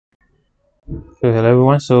So hello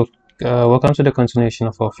everyone. Welcome to the continuation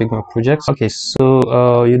of our Figma projects. Okay,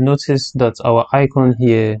 so you notice that our icon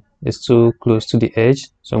here is too close to the edge.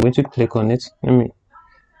 So I'm going to click on it. Let me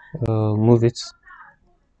move it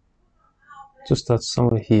to start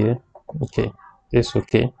somewhere here. Okay, this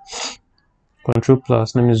okay. Control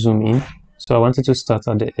plus. Let me zoom in. So I wanted to start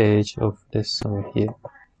at the edge of this somewhere here.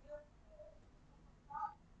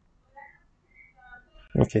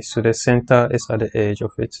 Okay, so the center is at the edge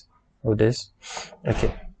of it. Of this.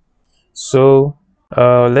 Okay. So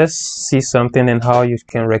let's see something and how you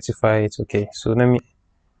can rectify it. Okay, so let me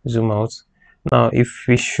zoom out. Now if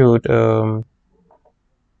we should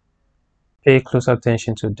pay close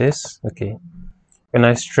attention to this. Okay, when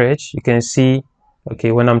I stretch, you can see,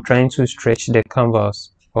 okay, when I'm trying to stretch the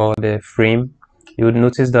canvas or the frame, you would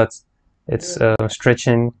notice that it's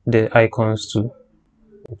stretching the icons too.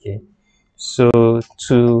 Okay, so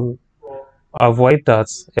to avoid that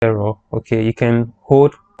error, okay, you can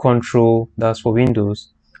hold Control, that's for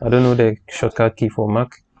Windows. I don't know the shortcut key for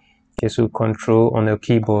Mac. Okay, so Control on your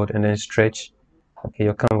keyboard and then stretch, okay,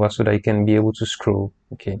 your canvas so that you can be able to scroll.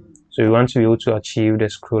 Okay, so we want to be able to achieve the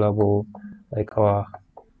scrollable, like our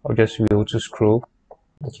objects to be able to scroll.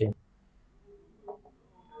 Okay,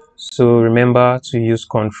 so remember to use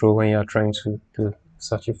Control when you are trying to do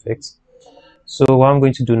such effects. So what I'm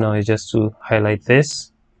going to do now is just to highlight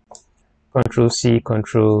this, Control C,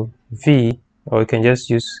 Control V, or you can just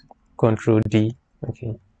use Control D.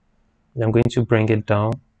 Okay, and I'm going to bring it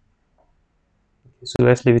down. So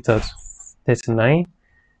let's leave it at 39,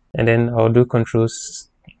 and then I'll do Control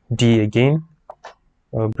D again.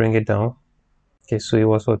 I'll bring it down. Okay, so it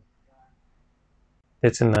was what,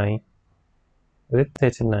 39. Was it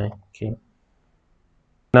 39? Okay.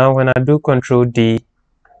 Now when I do Control D,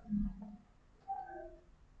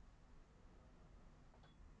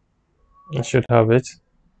 I should have it.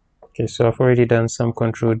 Okay, so I've already done some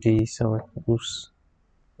Control D, some oops,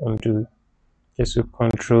 undo. Okay, so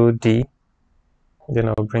Control D, then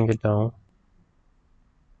I'll bring it down.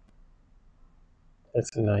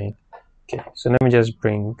 39. Okay, so let me just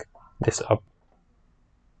bring this up.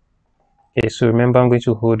 Okay, so remember I'm going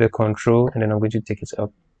to hold the Control and then I'm going to take it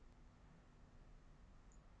up.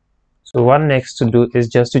 So what next to do is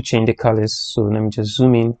just to change the colors. So let me just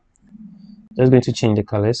zoom in. Just going to change the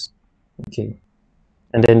colors. Okay,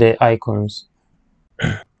 and then the icons.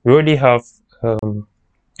 We already have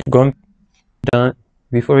gone done.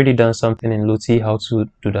 We've already done something in Lottie how to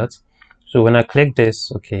do that. So when I click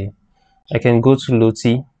this, okay, I can go to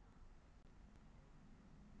Lottie.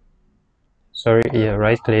 Sorry, yeah,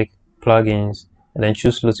 right click, plugins, and then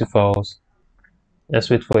choose Lottie files.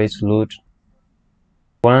 Let's wait for it to load.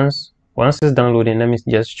 Once it's downloading, let me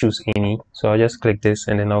just choose any. So I'll just click this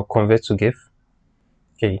and then I'll convert to GIF.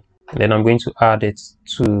 Okay, and then I'm going to add it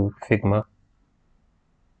to Figma.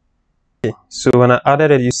 Okay, so when I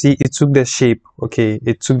added it, you see it took the shape. Okay,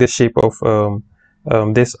 it took the shape of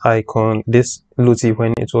this icon, this Lottie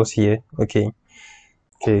when it was here. Okay,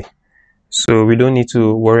 okay, so we don't need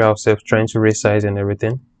to worry ourselves trying to resize and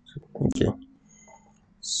everything. Okay,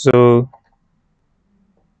 so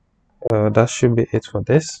that should be it for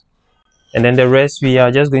this, and then the rest we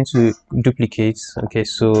are just going to duplicate. Okay,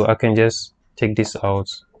 so I can just take this out,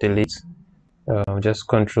 delete, just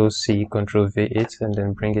Control C, Control V8, and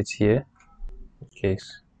then bring it here. Okay,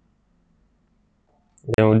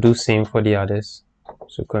 then we'll do same for the others.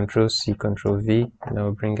 So Control C, Control V, and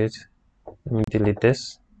I'll bring it. Let me delete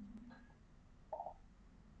this.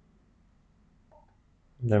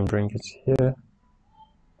 Then bring it here.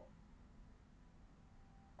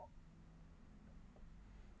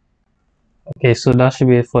 Okay, so that should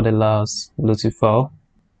be it for the last Lottie file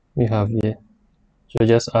we have here. So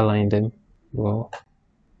just align them well.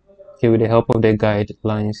 Okay, with the help of the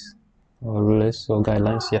guidelines or rulers or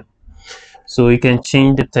guidelines, yeah. So you can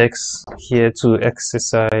change the text here to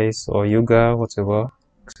exercise or yoga, whatever,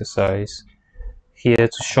 exercise. Here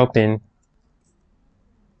to shopping,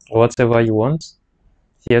 whatever you want.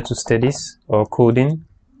 Here to studies or coding.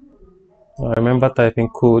 Remember typing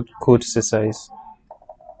code exercise.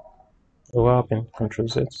 What happened? Control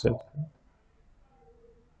Z.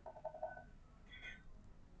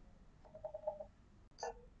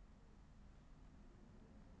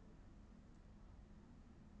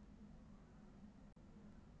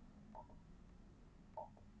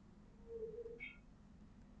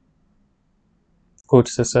 Code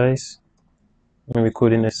exercise. Maybe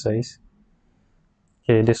coding exercise.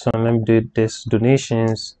 Okay, this one, let me do this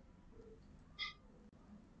donations.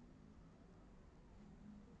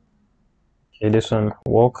 Okay, this one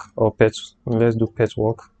walk or pets. Let's do pet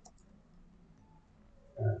walk.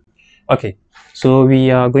 Okay, so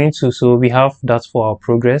we are going to, so we have that for our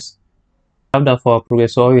progress. So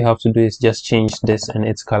all we have to do is just change this and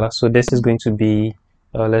its color. So this is going to be,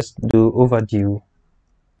 let's do overdue.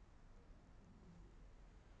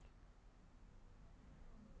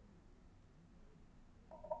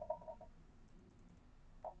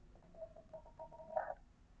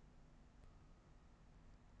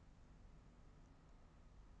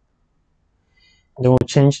 Then we'll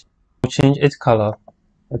change its color.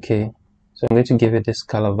 Okay, so I'm going to give it this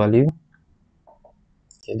color value.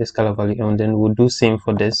 Okay, this color value, and then we'll do same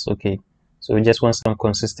for this. Okay, so we just want some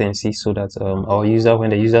consistency so that our user,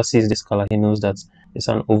 when the user sees this color, he knows that it's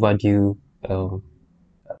an overdue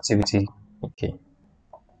activity. Okay.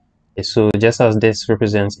 Okay, so just as this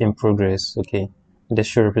represents in progress, okay, this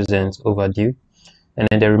should represent overdue, and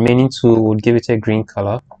then the remaining two would give it a green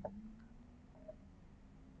color.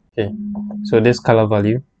 Okay, so this color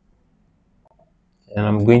value, and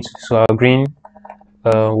I'm going to, so our green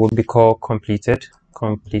would be called completed.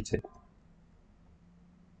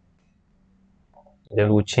 Then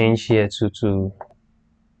we'll change here to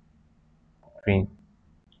green.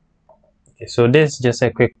 Okay, so this is just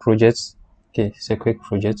a quick project. Okay, it's a quick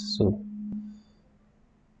project, so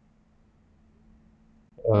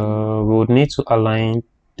we would need to align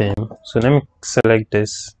them. So let me select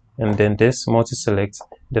this and then this multi-select.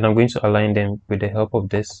 Then I'm going to align them with the help of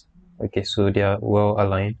this. Okay, so they are well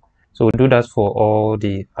aligned. So we'll do that for all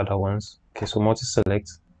the other ones. Okay, so multi-select,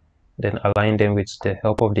 then align them with the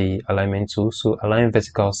help of the alignment tool. So align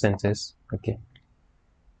vertical centers. Okay.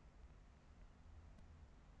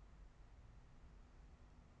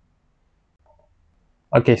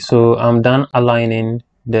 Okay, so I'm done aligning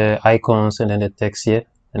the icons and then the text here,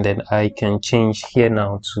 and then I can change here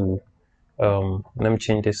now to let me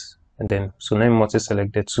change this, and then so let me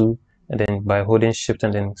multi-select the two, and then by holding shift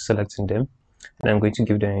and then selecting them, and I'm going to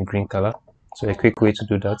give them a green color. So a quick way to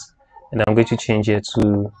do that, and I'm going to change it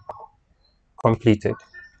to completed.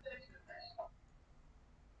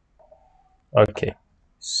 Okay,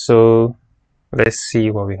 so let's see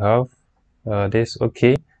what we have. This,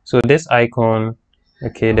 okay, so this icon,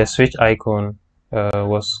 okay, the switch icon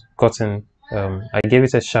was gotten, I gave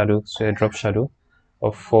it a shadow, so a drop shadow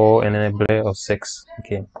of 4 and then a blur of 6.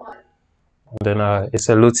 Okay, then it's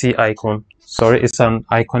a Lottie icon. Sorry, it's an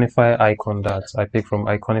Iconify icon that I picked from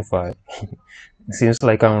Iconify. It seems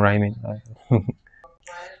like I'm rhyming.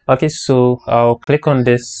 Okay, so I'll click on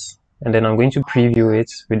this and then I'm going to preview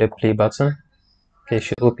it with the play button. Okay, it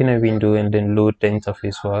should open a window and then load the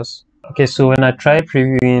interface for us. Okay, so when I try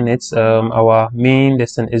previewing it, our main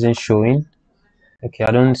lesson isn't showing. Okay,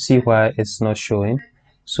 I don't see why it's not showing.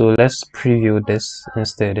 So let's preview this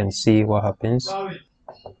instead and see what happens. So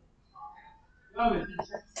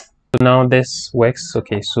now this works.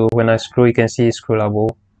 Okay, so when I scroll, you can see it's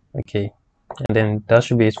scrollable. Okay, and then that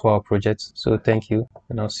should be it for our project. So thank you,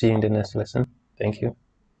 and I'll see you in the next lesson. Thank you.